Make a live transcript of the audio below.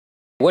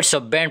What's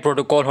up, band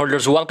protocol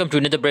holders? Welcome to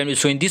another brand new.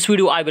 So in this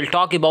video I will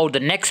talk about the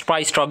next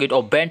price target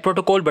of band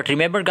protocol. But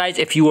remember guys,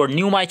 if you are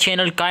new my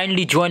channel,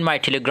 kindly join my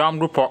telegram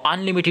group for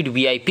unlimited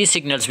VIP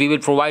signals. We will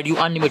provide you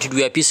unlimited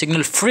VIP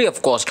signal free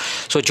of cost.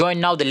 So join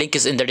now. The link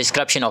is in the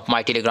description of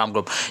my telegram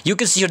group. You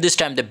can see here this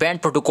time the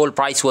band protocol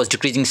price was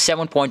decreasing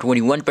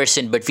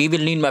 7.21%, but we will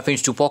need my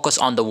friends to focus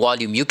on the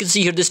volume. You can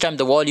see here this time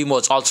the volume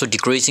was also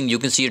decreasing. You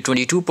can see here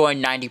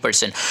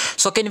 22.90%.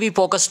 So can we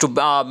focus to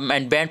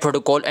and band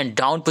protocol and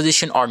down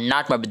position or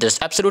not? My brothers,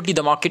 absolutely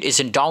the market is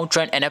in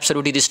downtrend, and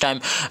absolutely this time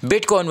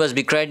Bitcoin was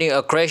be creating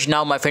a crash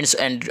now my friends,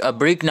 and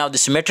break now the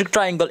symmetric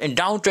triangle in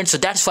downtrend. So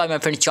that's why my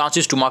friends,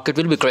 chances to market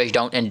will be crash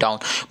down and down.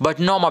 But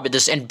no my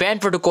brothers, and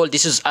band protocol,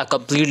 this is a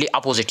completely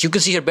opposite. You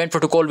can see here band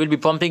protocol will be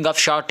pumping up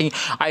shortly.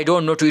 I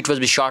don't know if it was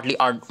be shortly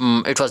or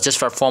it was just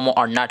for FOMO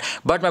or not,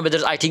 but my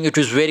brothers, I think it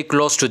was very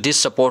close to this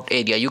support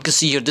area. You can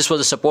see here this was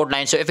a support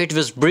line. So if it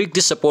was break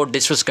this support,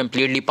 this was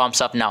completely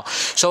pumps up now.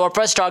 So our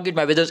first target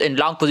my brothers in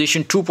long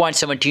position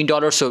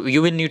 $2.17. So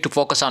you will need to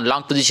focus on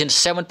long position.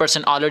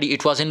 7% already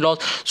it was in loss,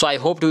 so I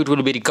hope it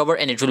will be recovered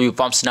and it will be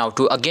pumps now.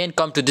 To again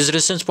come to this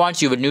resistance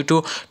points, you will need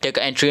to take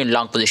an entry in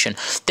long position.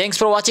 Thanks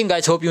for watching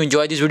guys, hope you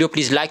enjoyed this video.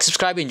 Please like,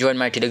 subscribe and join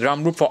my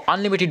telegram group for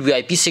unlimited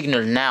VIP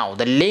signal now.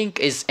 The link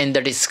is in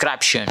the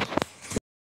description.